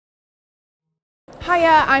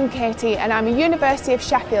Hiya, I'm Katie and I'm a University of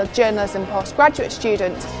Sheffield journalism postgraduate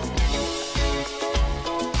student.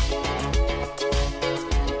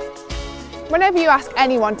 Whenever you ask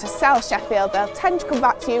anyone to sell Sheffield, they'll tend to come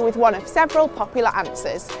back to you with one of several popular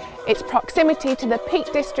answers. Its proximity to the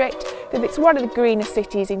Peak District, that it's one of the greenest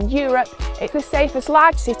cities in Europe, it's the safest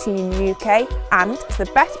large city in the UK, and it's the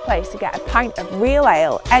best place to get a pint of real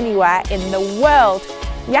ale anywhere in the world.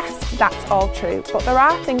 Yes, that's all true, but there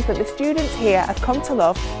are things that the students here have come to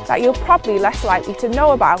love that you're probably less likely to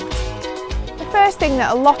know about. The first thing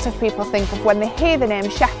that a lot of people think of when they hear the name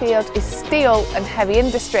Sheffield is steel and heavy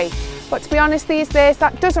industry. But to be honest, these days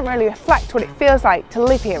that doesn't really reflect what it feels like to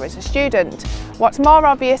live here as a student. What's more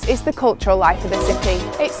obvious is the cultural life of the city.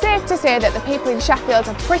 It's safe to say that the people in Sheffield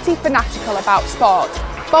are pretty fanatical about sport,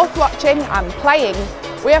 both watching and playing.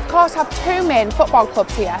 We of course have two main football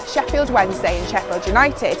clubs here, Sheffield Wednesday and Sheffield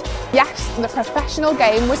United. Yes, the professional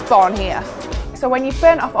game was born here. So when you've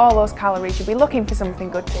burnt off all those calories, you'll be looking for something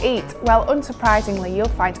good to eat. Well, unsurprisingly, you'll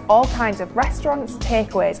find all kinds of restaurants,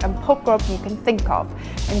 takeaways and pub grub you can think of,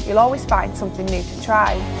 and you'll always find something new to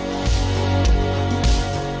try.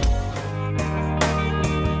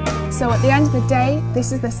 So at the end of the day,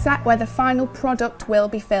 this is the set where the final product will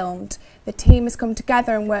be filmed. The team has come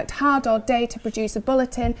together and worked hard all day to produce a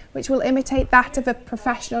bulletin which will imitate that of a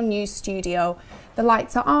professional news studio. The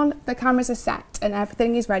lights are on, the cameras are set and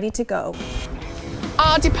everything is ready to go.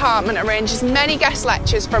 Our department arranges many guest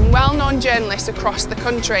lectures from well-known journalists across the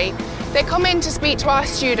country. They come in to speak to our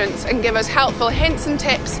students and give us helpful hints and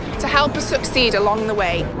tips to help us succeed along the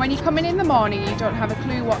way. When you come in the morning, you don't have a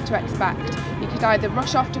clue what to expect. You could either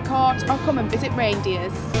rush off to court or come and visit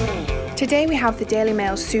reindeers. Today we have the Daily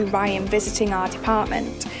Mail's Sue Ryan visiting our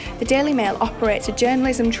department. The Daily Mail operates a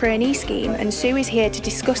journalism trainee scheme and Sue is here to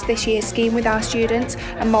discuss this year's scheme with our students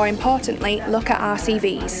and, more importantly, look at our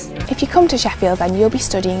CVs. If you come to Sheffield, then you'll be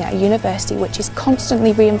studying at a university which is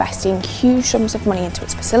constantly reinvesting huge sums of money into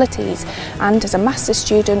its facilities, and as a master's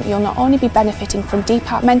student you'll not only be benefiting from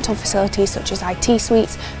departmental facilities such as IT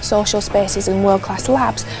suites, social spaces and world-class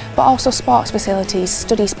labs, but also sports facilities,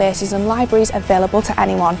 study spaces and libraries available to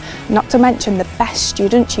anyone, not to mention the best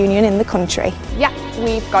student union in the country. Yeah,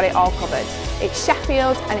 we've got it all covered. It's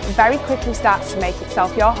Sheffield and it very quickly starts to make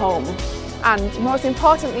itself your home. And most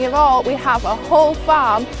importantly of all, we have a whole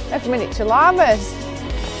farm of miniature llamas.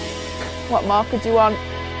 What more could you want?